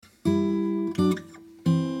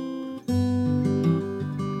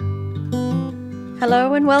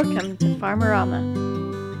Hello and welcome to Farmerama.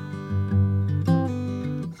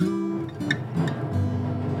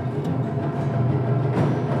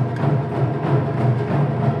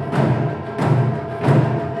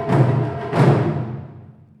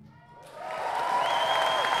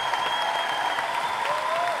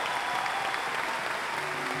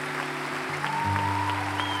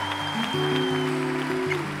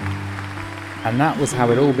 And that was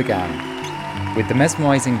how it all began, with the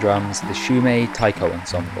mesmerising drums of the Shumei Taiko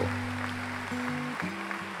Ensemble.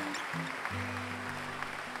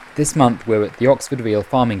 This month we're at the Oxford Real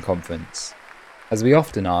Farming Conference, as we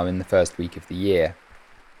often are in the first week of the year.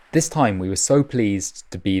 This time we were so pleased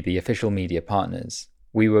to be the official media partners.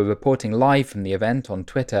 We were reporting live from the event on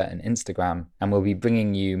Twitter and Instagram, and we'll be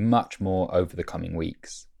bringing you much more over the coming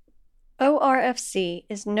weeks. ORFC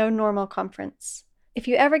is no normal conference. If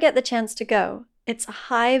you ever get the chance to go, it's a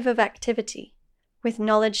hive of activity, with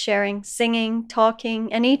knowledge sharing, singing,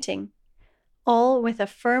 talking, and eating, all with a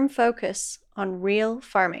firm focus on real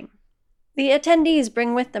farming. The attendees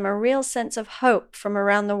bring with them a real sense of hope from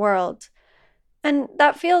around the world, and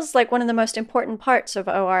that feels like one of the most important parts of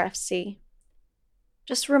ORFC.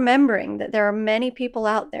 Just remembering that there are many people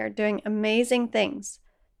out there doing amazing things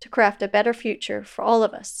to craft a better future for all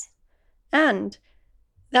of us, and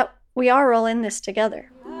that we are all in this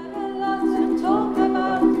together.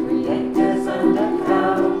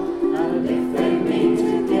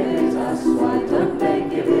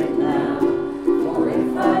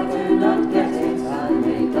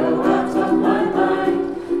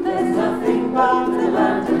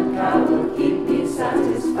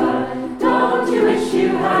 Don't you wish you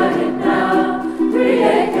had it now? 3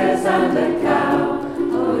 acres and a cow.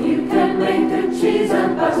 Oh, you can make good cheese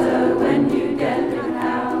and butter when you get the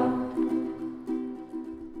cow.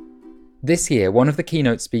 This year, one of the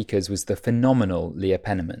keynote speakers was the phenomenal Leah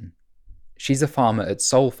Penniman. She's a farmer at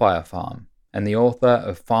Soulfire Farm and the author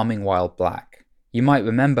of Farming While Black. You might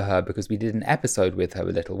remember her because we did an episode with her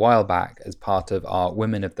a little while back as part of our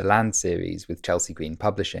Women of the Land series with Chelsea Green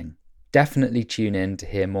Publishing. Definitely tune in to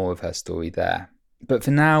hear more of her story there. But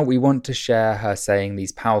for now, we want to share her saying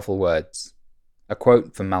these powerful words. A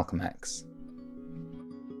quote from Malcolm X.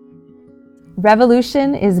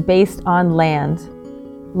 Revolution is based on land.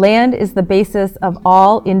 Land is the basis of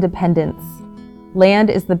all independence. Land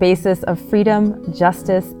is the basis of freedom,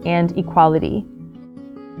 justice, and equality.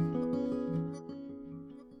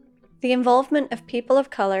 The involvement of people of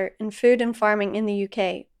colour in food and farming in the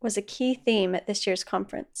UK was a key theme at this year's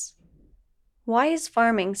conference. Why is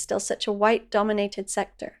farming still such a white-dominated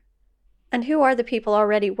sector? And who are the people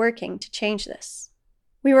already working to change this?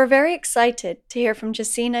 We were very excited to hear from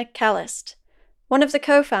Jacina Callist, one of the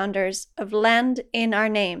co-founders of Land in Our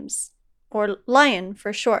Names, or Lion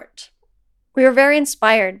for short. We were very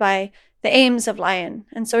inspired by the aims of Lion,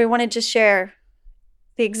 and so we wanted to share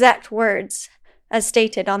the exact words as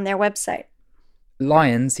stated on their website.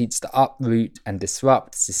 Lion seeks to uproot and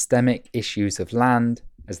disrupt systemic issues of land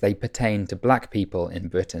as they pertain to Black people in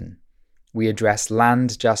Britain. We address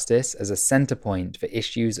land justice as a centre point for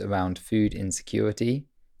issues around food insecurity,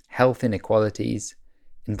 health inequalities,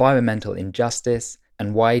 environmental injustice,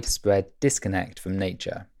 and widespread disconnect from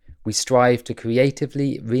nature. We strive to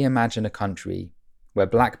creatively reimagine a country where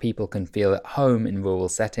Black people can feel at home in rural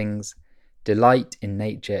settings, delight in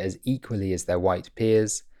nature as equally as their white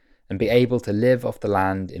peers, and be able to live off the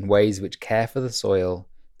land in ways which care for the soil,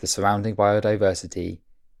 the surrounding biodiversity,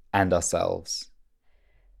 and ourselves.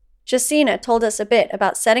 Jacina told us a bit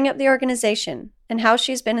about setting up the organization and how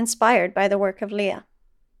she's been inspired by the work of Leah.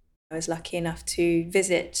 I was lucky enough to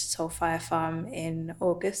visit Soulfire Farm in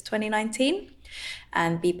August 2019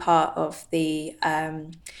 and be part of the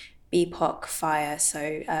BPOC Fire,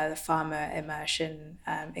 so the farmer immersion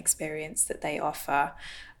experience that they offer,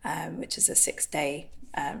 which is a 6-day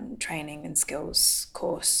training and skills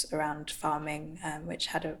course around farming, which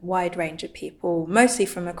had a wide range of people, mostly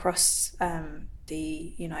from across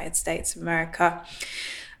the United States of America.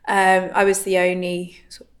 I was the only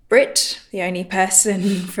Brit, the only person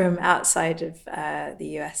from outside of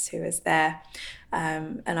the US who was there.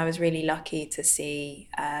 And I was really lucky to see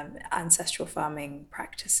ancestral farming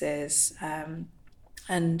practices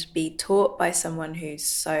and be taught by someone who's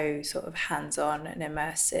so sort of hands-on and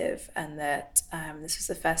immersive, and that this was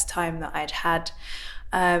the first time that I'd had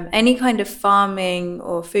any kind of farming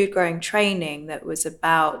or food growing training that was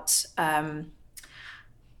about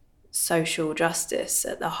social justice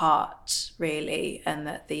at the heart, really, and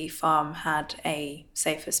that the farm had a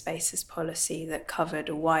safer spaces policy that covered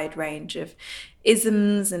a wide range of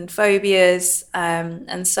isms and phobias.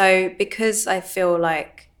 And so because I feel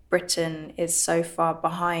like Britain is so far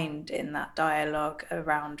behind in that dialogue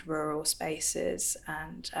around rural spaces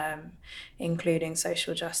and including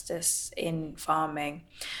social justice in farming.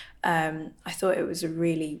 I thought it was a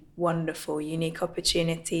really wonderful, unique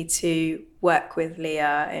opportunity to work with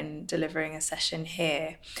Leah in delivering a session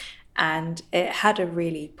here. And it had a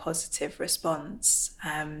really positive response.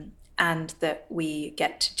 And that we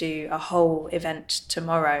get to do a whole event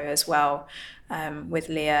tomorrow as well, with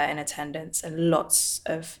Leah in attendance and lots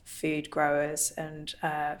of food growers and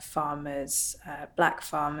farmers, black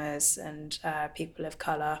farmers and people of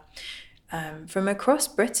colour. From across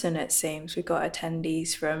Britain, it seems. We've got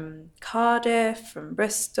attendees from Cardiff, from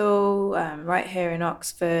Bristol, right here in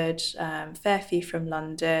Oxford, fair few from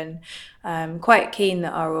London. Quite keen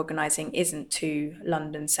that our organising isn't too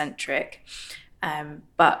London-centric.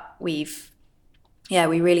 But we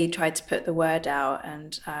really tried to put the word out,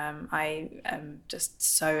 and I am just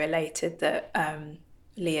so elated that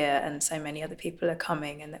Leah and so many other people are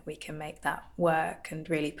coming and that we can make that work and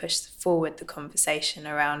really push forward the conversation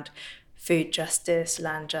around food justice,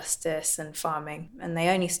 land justice and farming. And they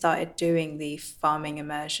only started doing the farming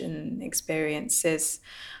immersion experiences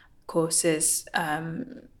courses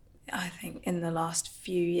I think in the last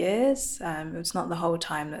few years. It was not the whole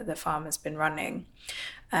time that the farm has been running.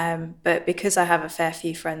 But because I have a fair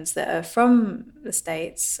few friends that are from the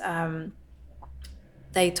States,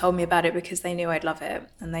 they told me about it because they knew I'd love it.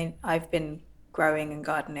 And I've been growing and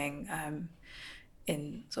gardening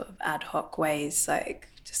in sort of ad hoc ways, like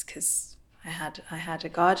just because I had a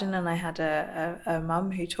garden and I had a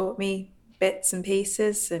mum who taught me bits and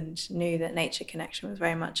pieces and knew that nature connection was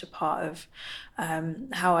very much a part of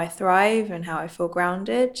how I thrive and how I feel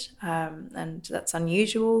grounded, and that's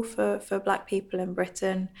unusual for Black people in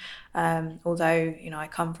Britain, although I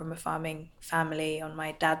come from a farming family on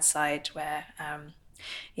my dad's side where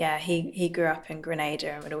he grew up in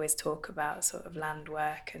Grenada and would always talk about sort of land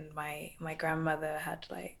work, and my grandmother had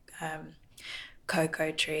like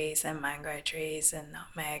cocoa trees and mango trees and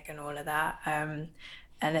nutmeg and all of that.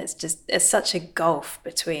 And it's such a gulf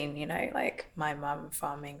between, like my mum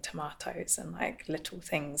farming tomatoes and like little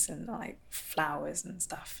things and like flowers and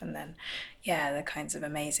stuff. And then, the kinds of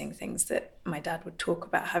amazing things that my dad would talk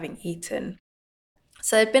about having eaten.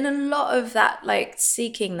 So there'd been a lot of that, like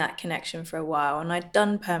seeking that connection for a while. And I'd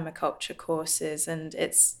done permaculture courses, and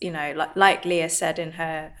it's, like Leah said in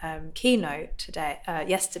her keynote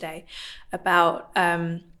yesterday about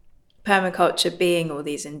permaculture being all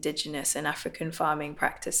these indigenous and African farming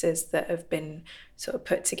practices that have been sort of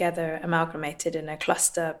put together, amalgamated in a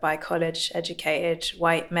cluster by college-educated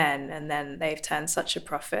white men, and then they've turned such a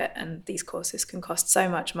profit, and these courses can cost so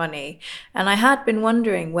much money. And I had been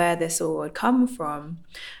wondering where this all would come from.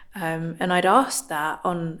 And I'd asked that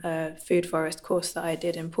on a food forest course that I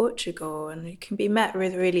did in Portugal, and you can be met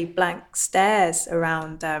with really blank stares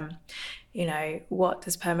around what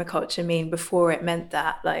does permaculture mean before it meant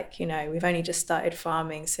that? Like, we've only just started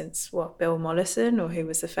farming since Bill Mollison, or who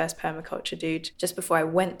was the first permaculture dude. Just before I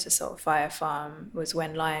went to Saltfire Farm was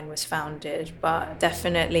when Lion was founded, but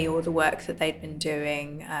definitely all the work that they'd been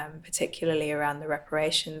doing, particularly around the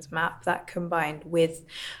reparations map, that combined with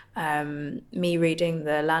me reading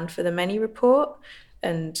the Land for the Many report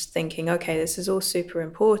and thinking, okay, this is all super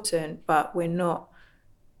important, but we're not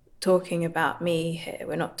talking about me here.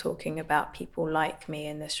 We're not talking about people like me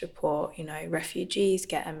in this report. Refugees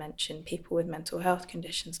get a mention, people with mental health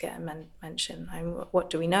conditions get a mention.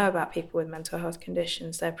 What do we know about people with mental health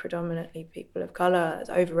conditions? They're predominantly people of colour,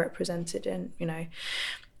 overrepresented in,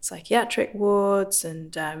 psychiatric wards,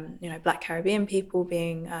 and, Black Caribbean people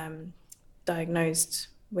being diagnosed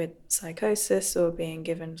with psychosis or being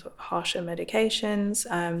given sort of harsher medications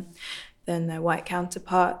than their white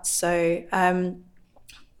counterparts. So,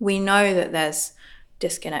 we know that there's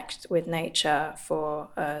disconnect with nature for,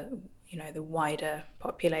 the wider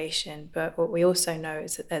population, but what we also know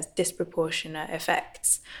is that there's disproportionate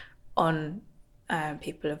effects on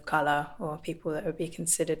people of colour, or people that would be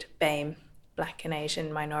considered BAME, Black and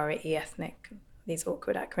Asian minority ethnic, these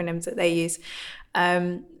awkward acronyms that they use.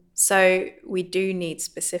 So we do need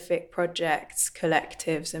specific projects,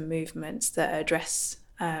 collectives and movements that address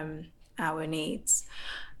our needs.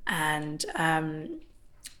 And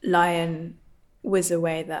Lion was a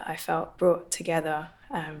way that I felt brought together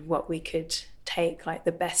what we could take, like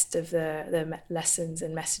the best of the lessons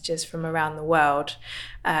and messages from around the world.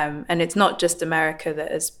 And it's not just America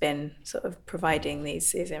that has been sort of providing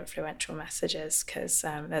these influential messages, because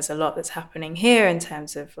there's a lot that's happening here in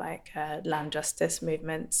terms of like land justice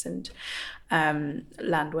movements and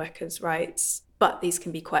land workers' rights. But these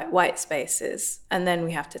can be quite white spaces. And then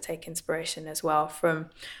we have to take inspiration as well from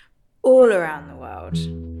all around the world.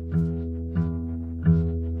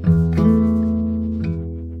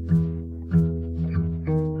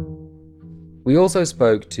 We also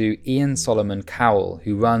spoke to Ian Solomon Cowell,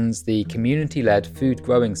 who runs the community-led food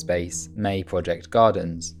growing space May Project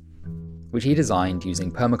Gardens, which he designed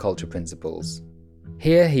using permaculture principles.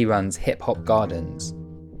 Here he runs Hip Hop Gardens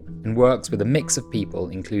and works with a mix of people,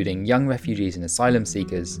 including young refugees and asylum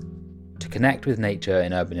seekers, to connect with nature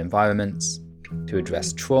in urban environments, to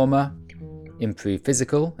address trauma, improve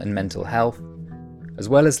physical and mental health, as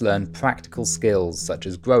well as learn practical skills such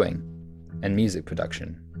as growing and music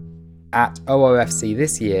production. At ORFC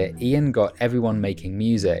this year, Ian got everyone making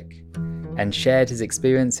music and shared his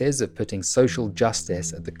experiences of putting social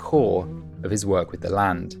justice at the core of his work with the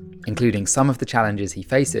land, including some of the challenges he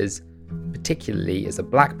faces, particularly as a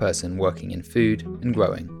black person working in food and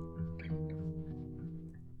growing.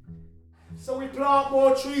 So we plant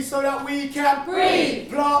more trees so that we can breathe.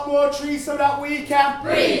 Plant more trees so that we can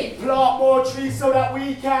Breathe. Plant more trees so that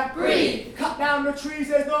we can Breathe. Cut down the trees,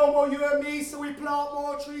 there's no more you and me, so we plant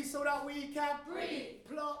more trees so that we can Breathe.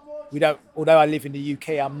 Plant more trees. Although I live in the UK,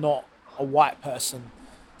 I'm not a white person,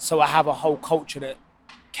 so I have a whole culture that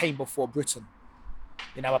came before Britain.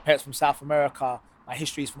 You know, my parents from South America, my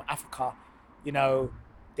history is from Africa. You know,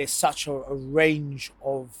 there's such a range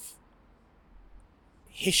of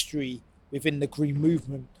history within the green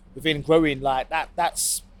movement, within growing, like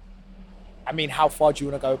that's, I mean, how far do you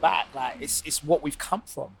want to go back? Like, it's what we've come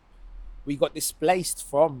from. We got displaced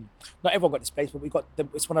from, not everyone got displaced, but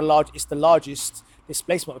it's the largest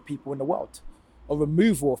displacement of people in the world, or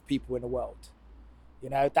removal of people in the world. You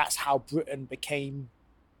know, that's how Britain became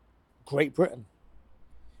Great Britain.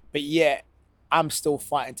 But yet, I'm still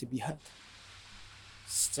fighting to be heard.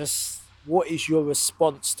 It's just, what is your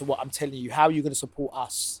response to what I'm telling you? How are you going to support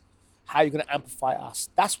us? How are you going to amplify us?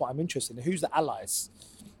 That's what I'm interested in. Who's the allies?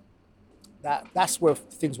 That's where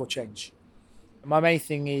things will change. And my main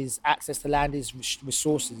thing is access to land is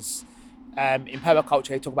resources. In permaculture,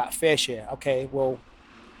 they talk about fair share. Okay, well,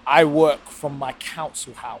 I work from my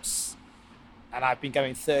council house, and I've been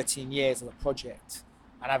going 13 years on a project,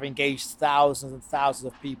 and I've engaged thousands and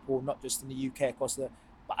thousands of people, not just in the UK,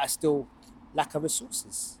 but I still lack of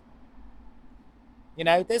resources. You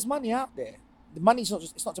know, there's money out there. The money's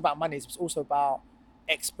it's not about money, it's also about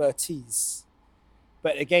expertise.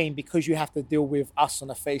 But again, because you have to deal with us on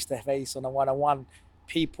a face-to-face, on a one-on-one,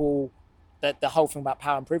 people, that the whole thing about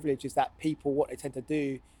power and privilege is that people, what they tend to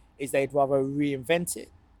do is they'd rather reinvent it.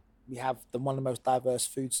 We have one of the most diverse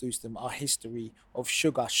food systems, our history of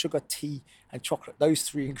sugar, tea, and chocolate. Those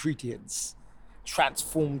three ingredients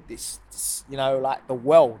transformed this, you know, like the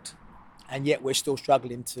world. And yet we're still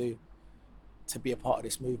struggling to be a part of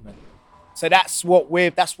this movement. So that's what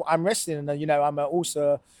I'm wrestling in. And, you know,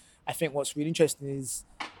 I think what's really interesting is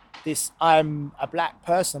this, I'm a black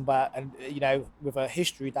person, you know, with a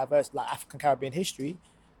history, diverse, like African Caribbean history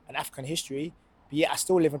and African history, but yet I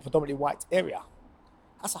still live in a predominantly white area.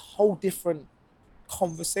 That's a whole different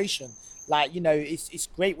conversation. Like, you know, it's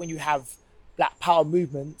great when you have black power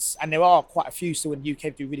movements, and there are quite a few still in the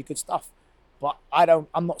UK do really good stuff, but I'm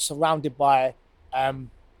not surrounded by,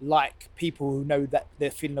 like people who know that they're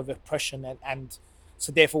feeling of oppression and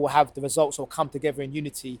so therefore will have the results or come together in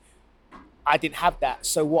unity. I didn't have that.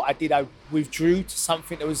 So what I did, I withdrew to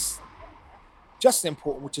something that was just as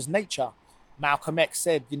important, which is nature. Malcolm X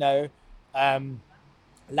said, you know,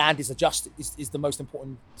 land is the most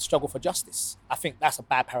important struggle for justice. I think that's a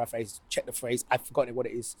bad paraphrase. Check the phrase. I've forgotten what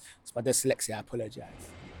it is. It's my dyslexia, I apologize.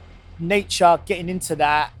 Nature, getting into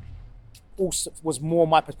that also was more,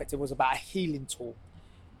 my perspective was about a healing tool.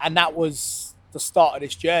 And that was the start of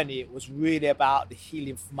this journey. It was really about the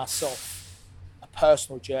healing for myself, a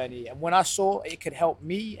personal journey. And when I saw it could help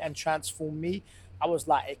me and transform me, I was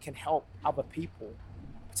like, it can help other people,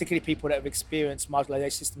 particularly people that have experienced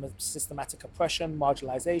marginalization, systematic oppression,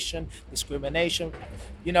 marginalization, discrimination,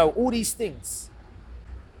 you know, all these things.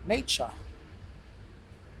 Nature,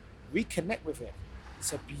 reconnect with it.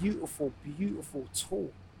 It's a beautiful, beautiful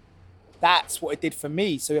tool. That's what it did for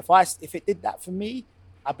me. So if it did that for me,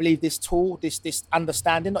 I believe this tool, this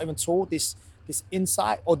understanding, not even tool, this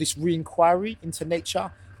insight or this re-inquiry into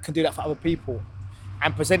nature can do that for other people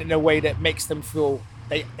and present it in a way that makes them feel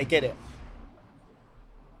they get it.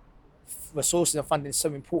 Resources and funding is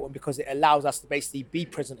so important because it allows us to basically be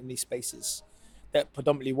present in these spaces, that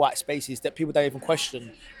predominantly white spaces that people don't even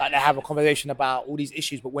question. Like, they have a conversation about all these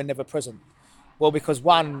issues, but we're never present. Well, because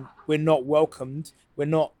one, we're not welcomed, we're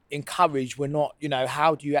not encouraged, we're not, you know,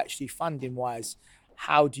 how do you actually funding wise?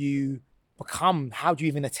 How do you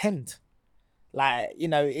even attend? Like, you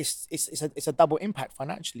know, it's a double impact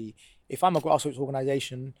financially. If I'm a grassroots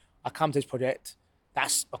organization I come to this project,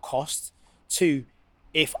 that's a cost. 2,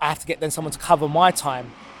 if I have to get then someone to cover my time, do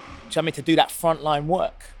you know what I mean, to do that frontline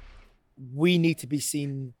work, we need to be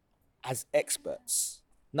seen as experts.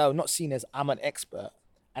 No, not seen as I'm an expert.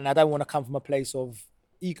 And I don't want to come from a place of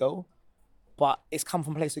ego, but it's come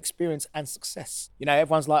from a place of experience and success. You know,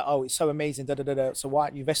 everyone's like, oh, it's so amazing, so why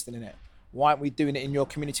aren't you investing in it? Why aren't we doing it in your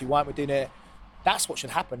community? Why aren't we doing it? That's what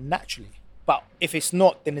should happen naturally. But if it's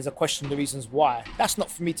not, then there's a question of the reasons why. That's not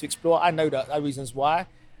for me to explore. I know that there are reasons why,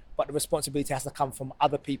 but the responsibility has to come from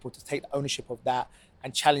other people to take the ownership of that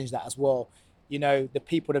and challenge that as well. You know, the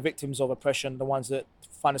people, the victims of oppression, the ones that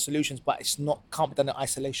find the solutions, but can't be done in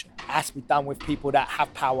isolation. It has to be done with people that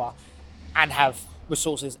have power and have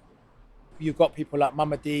resources. You've got people like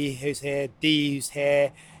Mama D who's here, Dee who's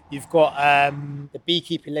here. You've got the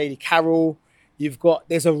beekeeping lady, Carol.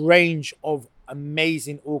 There's a range of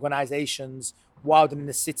amazing organizations, Wild in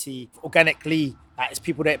the City, organically, like it's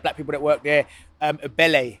black people that work there.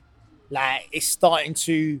 Ubele, like it's starting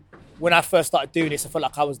to, when I first started doing this, I felt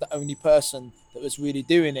like I was the only person that was really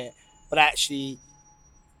doing it. But actually,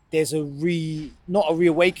 there's not a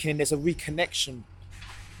reawakening, there's a reconnection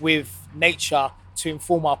with nature to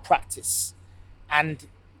inform our practice. And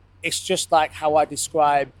it's just like how I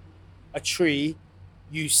describe a tree.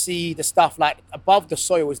 You see the stuff like above the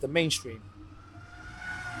soil is the mainstream.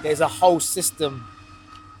 There's a whole system,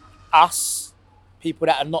 us, people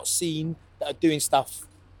that are not seen, that are doing stuff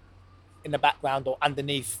in the background or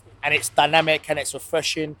underneath. And it's dynamic and it's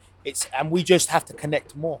refreshing. And we just have to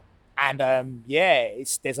connect more. And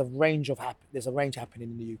there's a range happening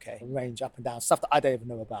in the UK, a range up and down, stuff that I don't even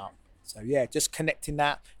know about. So yeah, just connecting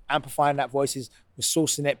that, amplifying that voices,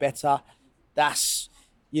 resourcing it better. That's,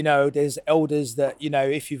 you know, there's elders that, you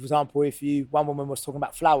know, for example, one woman was talking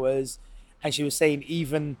about flowers and she was saying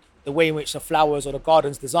even the way in which the flowers or the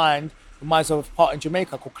garden's designed reminds her of a part in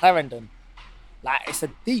Jamaica called Clarendon. Like, it's a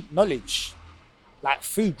deep knowledge. Like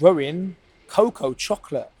food growing, cocoa,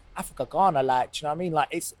 chocolate, Africa, Ghana, like, do you know what I mean? Like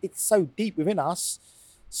it's so deep within us.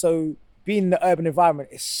 So being in the urban environment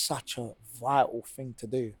is such a vital thing to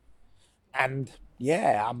do. And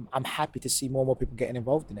yeah, I'm happy to see more and more people getting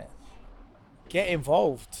involved in it. Get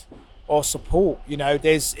involved or support. You know,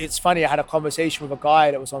 it's funny, I had a conversation with a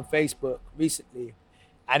guy that was on Facebook recently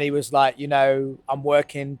and he was like, you know, I'm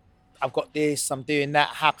working, I've got this, I'm doing that,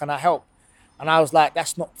 how can I help? And I was like,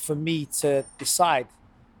 that's not for me to decide.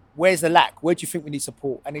 Where's the lack? Where do you think we need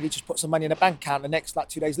support? And he just put some money in the bank account the next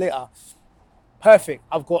 2 days later. Perfect.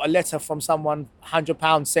 I've got a letter from someone,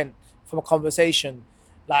 £100 sent from a conversation.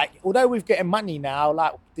 Like, although we're getting money now,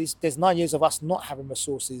 like there's 9 years of us not having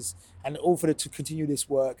resources. And in order to continue this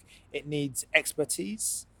work, it needs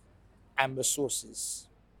expertise and resources.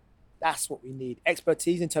 That's what we need.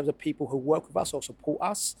 Expertise in terms of people who work with us or support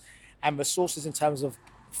us, and resources in terms of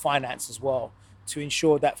finance as well, to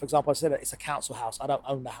ensure that, for example, I said that it's a council house. I don't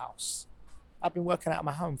own the house. I've been working out of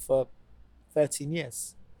my home for 13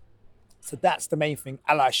 years. So that's the main thing,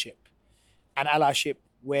 allyship. And allyship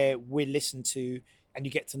where we're listened to and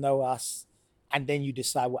you get to know us and then you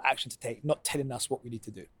decide what action to take, not telling us what we need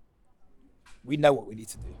to do. We know what we need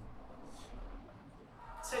to do.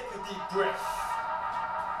 Take a deep breath.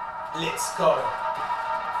 Let's go.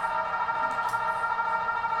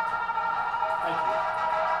 Thank you.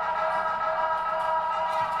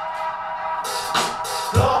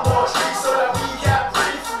 Plant more trees so that we can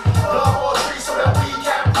breathe. Plant more trees so that we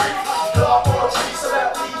can breathe. Plant more trees so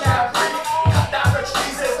that we can breathe. Cut down the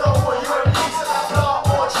trees, there's no more you and me. Plant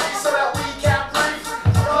more trees so that we can breathe.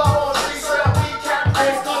 Plant more trees so that we can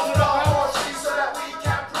breathe. Plant more trees so that we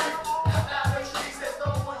can breathe. Cut down the trees, there's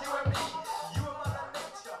no more you and me. You and Mother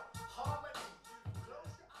Nature, harmony.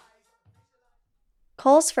 Close your eyes.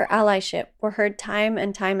 Calls for allyship were heard time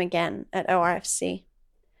and time again at ORFC.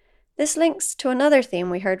 This links to another theme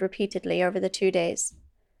we heard repeatedly over the 2 days.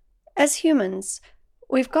 As humans,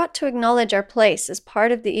 we've got to acknowledge our place as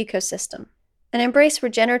part of the ecosystem and embrace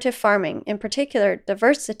regenerative farming, in particular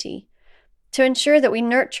diversity, to ensure that we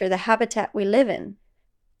nurture the habitat we live in.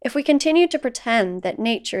 If we continue to pretend that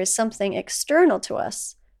nature is something external to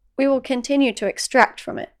us, we will continue to extract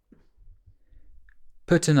from it.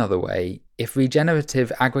 Put another way, if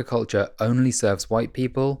regenerative agriculture only serves white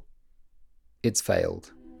people, it's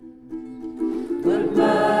failed. Woodman,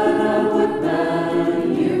 oh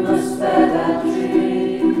woodman, you must spare that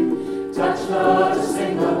tree. Touch not a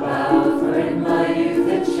single bough, for in my youth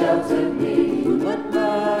it sheltered me.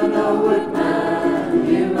 Woodman, oh woodman,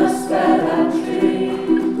 you must spare that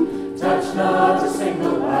tree. Touch not a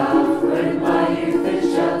single bough, for in my youth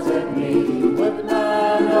it sheltered me.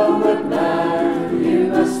 Woodman, oh woodman, you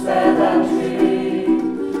must spare that tree.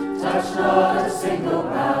 Touch not a single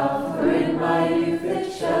bough. my youth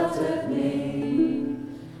it sheltered me,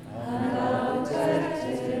 and I'll protect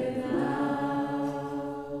it now.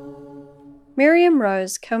 Miriam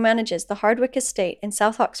Rose co-manages the Hardwick Estate in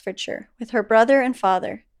South Oxfordshire with her brother and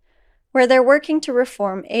father, where they're working to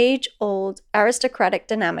reform age-old aristocratic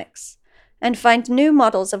dynamics and find new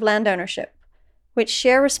models of land ownership, which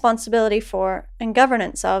share responsibility for and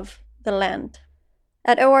governance of the land.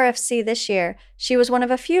 At ORFC this year, she was one of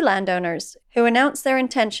a few landowners who announced their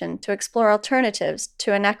intention to explore alternatives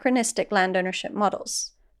to anachronistic land ownership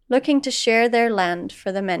models, looking to share their land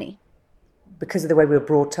for the many. Because of the way we were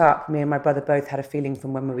brought up, me and my brother both had a feeling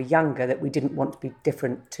from when we were younger that we didn't want to be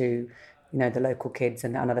different to, the local kids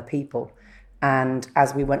and other people. And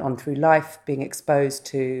as we went on through life, being exposed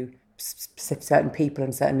to certain people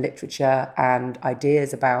and certain literature and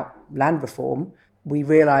ideas about land reform, we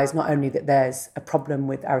realised not only that there's a problem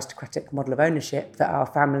with aristocratic model of ownership, that our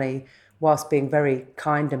family, whilst being very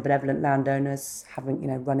kind and benevolent landowners,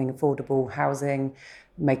 running affordable housing,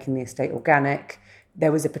 making the estate organic,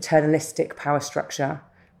 there was a paternalistic power structure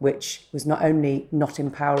which was not only not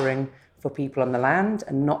empowering for people on the land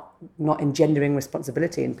and not engendering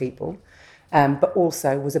responsibility in people, but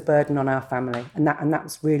also was a burden on our family. And that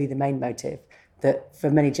was really the main motive, that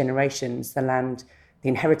for many generations, the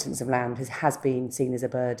inheritance of land has been seen as a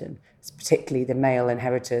burden. Particularly the male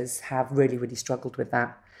inheritors have really, really struggled with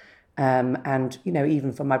that. And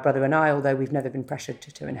even for my brother and I, although we've never been pressured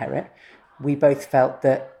to inherit, we both felt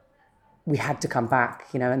that we had to come back,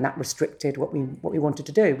 and that restricted what we wanted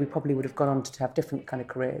to do. We probably would have gone on to have different kind of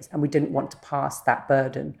careers, and we didn't want to pass that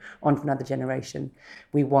burden on to another generation.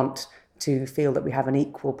 We want to feel that we have an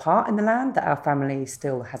equal part in the land, that our family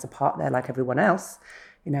still has a part there like everyone else,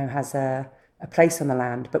 has a place on the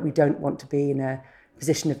land, but we don't want to be in a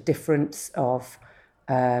position of difference, of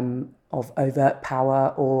overt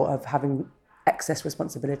power, or of having excess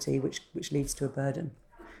responsibility, which leads to a burden.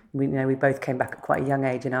 We both came back at quite a young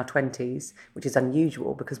age in our 20s, which is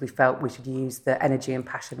unusual because we felt we should use the energy and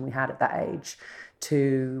passion we had at that age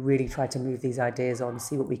to really try to move these ideas on,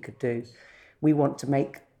 see what we could do. We want to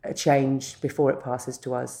make a change before it passes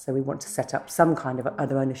to us. So we want to set up some kind of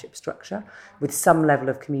other ownership structure with some level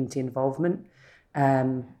of community involvement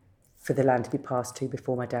for the land to be passed to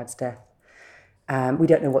before my dad's death. We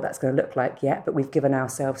don't know what that's going to look like yet, but we've given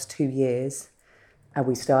ourselves 2 years, and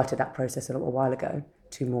we started that process a little while ago,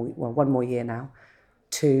 1 more year now,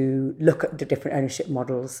 to look at the different ownership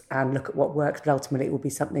models and look at what works. But ultimately it will be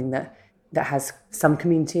something that has some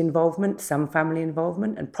community involvement, some family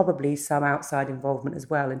involvement, and probably some outside involvement as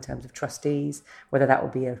well in terms of trustees, whether that will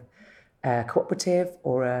be a cooperative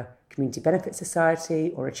or a community benefit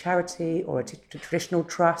society or a charity or a traditional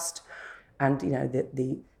trust. And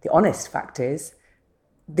the honest fact is,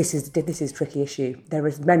 this is a tricky issue. There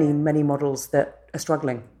is many models that are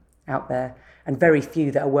struggling out there, and very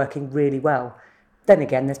few that are working really well. Then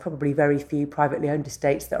again, there's probably very few privately owned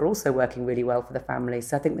estates that are also working really well for the family.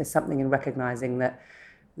 So I think there's something in recognising that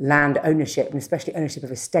land ownership, and especially ownership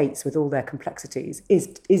of estates with all their complexities,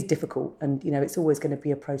 is difficult. And it's always going to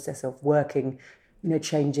be a process of working,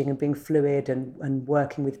 changing and being fluid and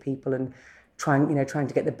working with people and trying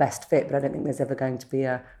to get the best fit. But I don't think there's ever going to be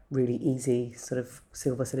a really easy sort of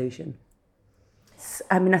silver solution.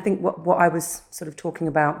 I mean, I think what I was sort of talking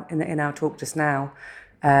about in our talk just now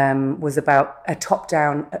was about a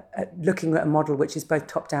top-down, looking at a model which is both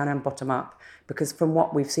top-down and bottom-up, because from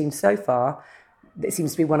what we've seen so far, it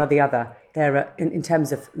seems to be one or the other. There are, in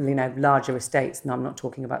terms of larger estates, and I'm not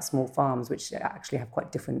talking about small farms, which actually have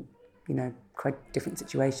quite different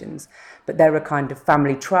situations, but there are kind of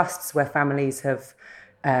family trusts where families have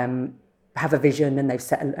a vision and they've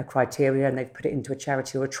set a criteria and they've put it into a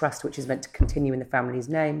charity or a trust which is meant to continue in the family's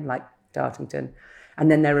name, like Dartington.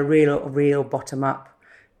 And then there are real bottom-up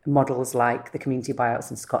models like the community buyouts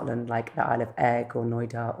in Scotland, like the Isle of Egg or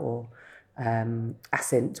Knoydart or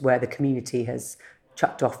Assynt, where the community has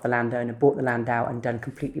chucked off the landowner, bought the land out and done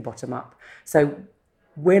completely bottom-up. So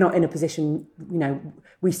we're not in a position,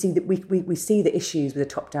 we see the issues with a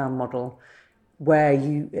top-down model where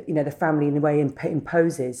the family in a way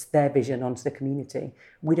imposes their vision onto the community.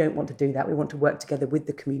 We don't want to do that. We want to work together with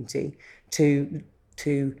the community to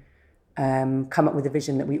come up with a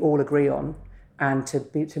vision that we all agree on, and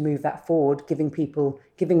to move that forward, giving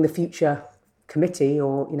the future committee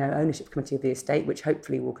or ownership committee of the estate, which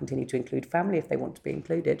hopefully will continue to include family if they want to be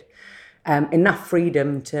included, enough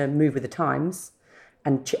freedom to move with the times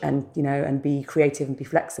and be creative and be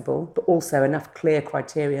flexible, but also enough clear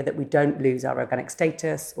criteria that we don't lose our organic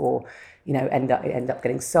status or end up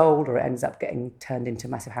getting sold, or it ends up getting turned into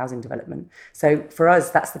massive housing development. So for us,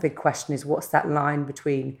 that's the big question: is what's that line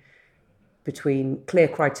between between clear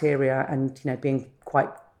criteria and, being quite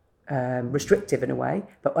restrictive in a way,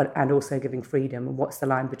 and also giving freedom, and what's the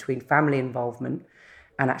line between family involvement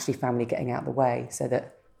and actually family getting out of the way so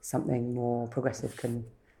that something more progressive can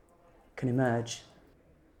emerge.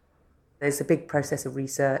 There's a big process of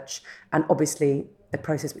research, and obviously the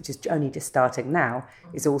process, which is only just starting now,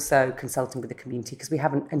 is also consulting with the community, because we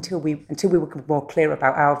haven't, until we were more clear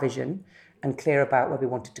about our vision and clear about where we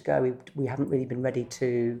wanted to go, we haven't really been ready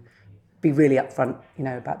to be really upfront,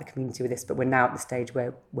 about the community with this. But we're now at the stage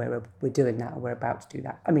where we're doing that, or we're about to do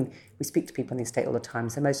that. I mean, we speak to people in the estate all the time,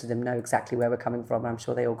 so most of them know exactly where we're coming from, and I'm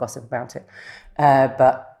sure they all gossip about it.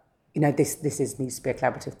 But this needs to be a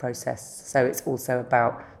collaborative process. So it's also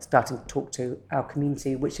about starting to talk to our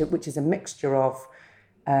community, which is a mixture of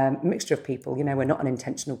people. We're not an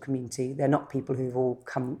intentional community. They're not people who've all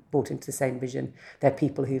bought into the same vision. They're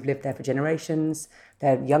people who've lived there for generations.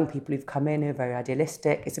 They're young people who've come in who are very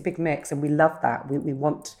idealistic. It's a big mix, and we love that. We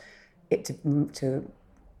want it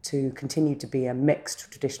to continue to be a mixed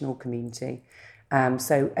traditional community.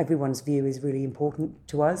 So everyone's view is really important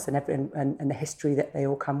to us, and the history that they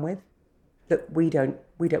all come with. Look, we don't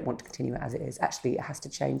want to continue it as it is. Actually, it has to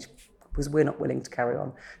change, because we're not willing to carry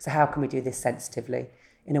on. So how can we do this sensitively,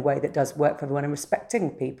 in a way that does work for everyone, and respecting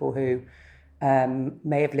people who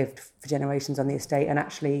may have lived for generations on the estate and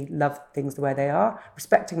actually love things the way they are,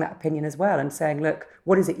 respecting that opinion as well, and saying, look,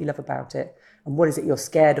 what is it you love about it, and what is it you're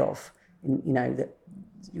scared of, that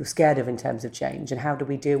you're scared of in terms of change, and how do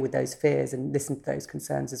we deal with those fears and listen to those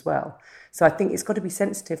concerns as well. So I think it's got to be a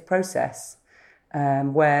sensitive process,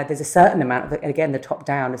 where there's a certain amount of, again, the top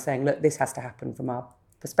down is saying, look, this has to happen from our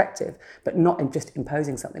perspective, but not in just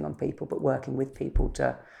imposing something on people, but working with people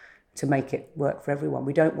to make it work for everyone.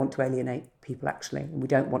 We don't want to alienate people, actually, and we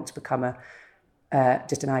don't want to become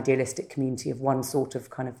just an idealistic community of one sort of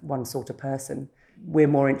person. We're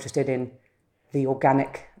more interested in the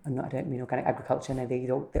organic, and I don't mean organic agriculture,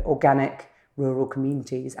 the organic rural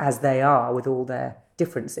communities as they are, with all their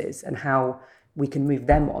differences, and how we can move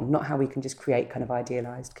them on, not how we can just create kind of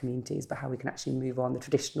idealised communities, but how we can actually move on the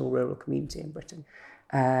traditional rural community in Britain.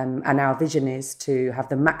 And our vision is to have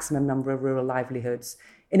the maximum number of rural livelihoods.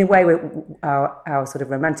 In a way, our sort of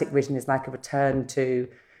romantic vision is like a return to,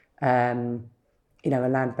 a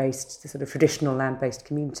land-based, sort of traditional land-based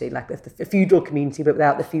community, like a feudal community, but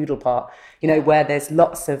without the feudal part, where there's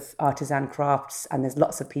lots of artisan crafts and there's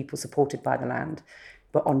lots of people supported by the land,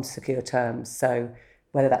 but on secure terms. So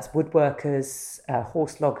whether that's woodworkers,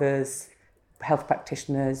 horse loggers, health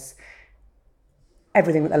practitioners,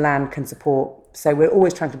 everything that the land can support. So we're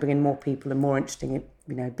always trying to bring in more people and more interesting,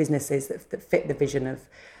 businesses that fit the vision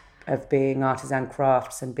of being artisan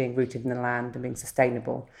crafts and being rooted in the land and being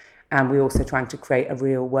sustainable. And we're also trying to create a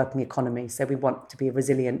real working economy. So we want to be a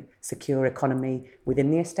resilient, secure economy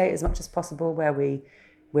within the estate as much as possible, where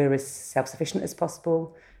we're as self-sufficient as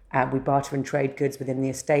possible. We barter and trade goods within the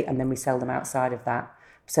estate, and then we sell them outside of that,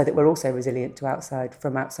 so that we're also resilient to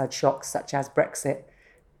outside shocks such as Brexit,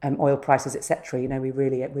 oil prices, etc. We're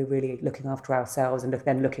really looking after ourselves, and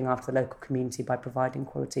then looking after the local community by providing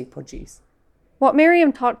quality produce. What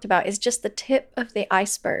Miriam talked about is just the tip of the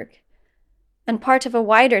iceberg, and part of a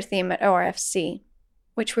wider theme at ORFC,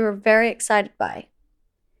 which we were very excited by.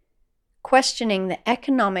 Questioning the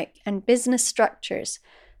economic and business structures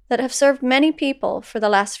that have served many people for the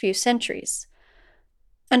last few centuries,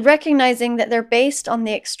 and recognizing that they're based on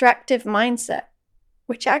the extractive mindset,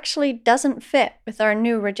 which actually doesn't fit with our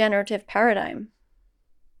new regenerative paradigm.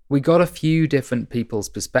 We got a few different people's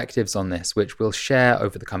perspectives on this, which we'll share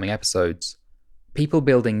over the coming episodes. People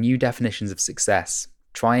building new definitions of success,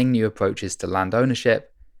 trying new approaches to land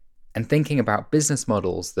ownership, and thinking about business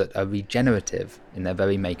models that are regenerative in their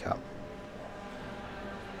very makeup.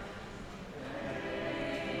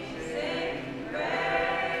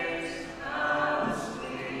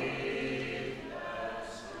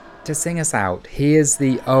 To sing us out, here's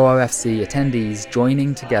the ORFC attendees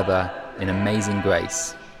joining together in Amazing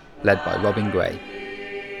Grace, led by Robin Gray.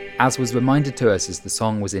 As was reminded to us as the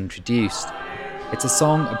song was introduced, it's a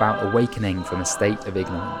song about awakening from a state of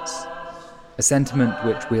ignorance, a sentiment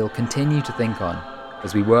which we'll continue to think on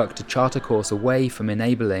as we work to chart a course away from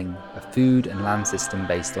enabling a food and land system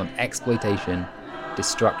based on exploitation,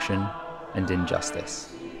 destruction, and injustice.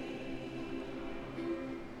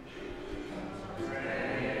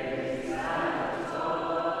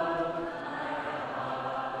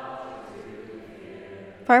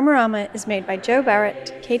 Farmerama is made by Joe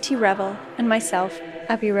Barrett, Katie Revel, and myself,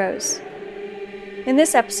 Abby Rose. In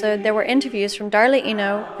this episode, there were interviews from Darla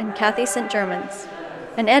Eno and Kathy St. Germans,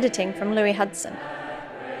 and editing from Louis Hudson.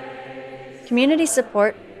 Community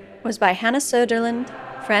support was by Hannah Soderland,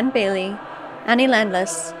 Fran Bailey, Annie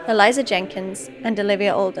Landless, Eliza Jenkins, and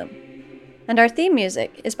Olivia Oldham. And our theme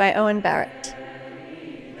music is by Owen Barrett.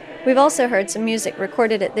 We've also heard some music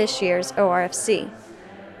recorded at this year's ORFC.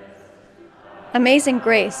 Amazing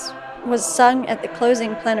Grace was sung at the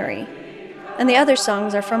closing plenary, and the other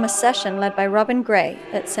songs are from a session led by Robin Gray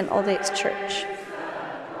at St. Aldate's Church.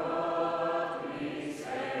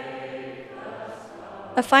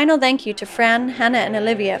 A final thank you to Fran, Hannah, and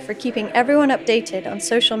Olivia for keeping everyone updated on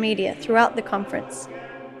social media throughout the conference.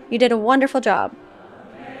 You did a wonderful job.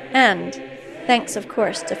 And thanks, of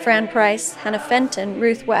course, to Fran Price, Hannah Fenton,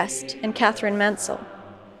 Ruth West, and Catherine Mansell,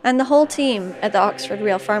 and the whole team at the Oxford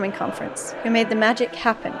Real Farming Conference who made the magic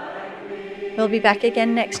happen. We'll be back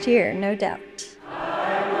again next year, no doubt.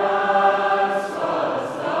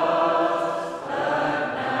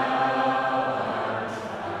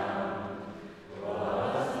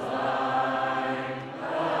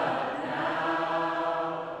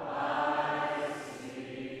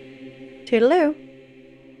 Toodaloo!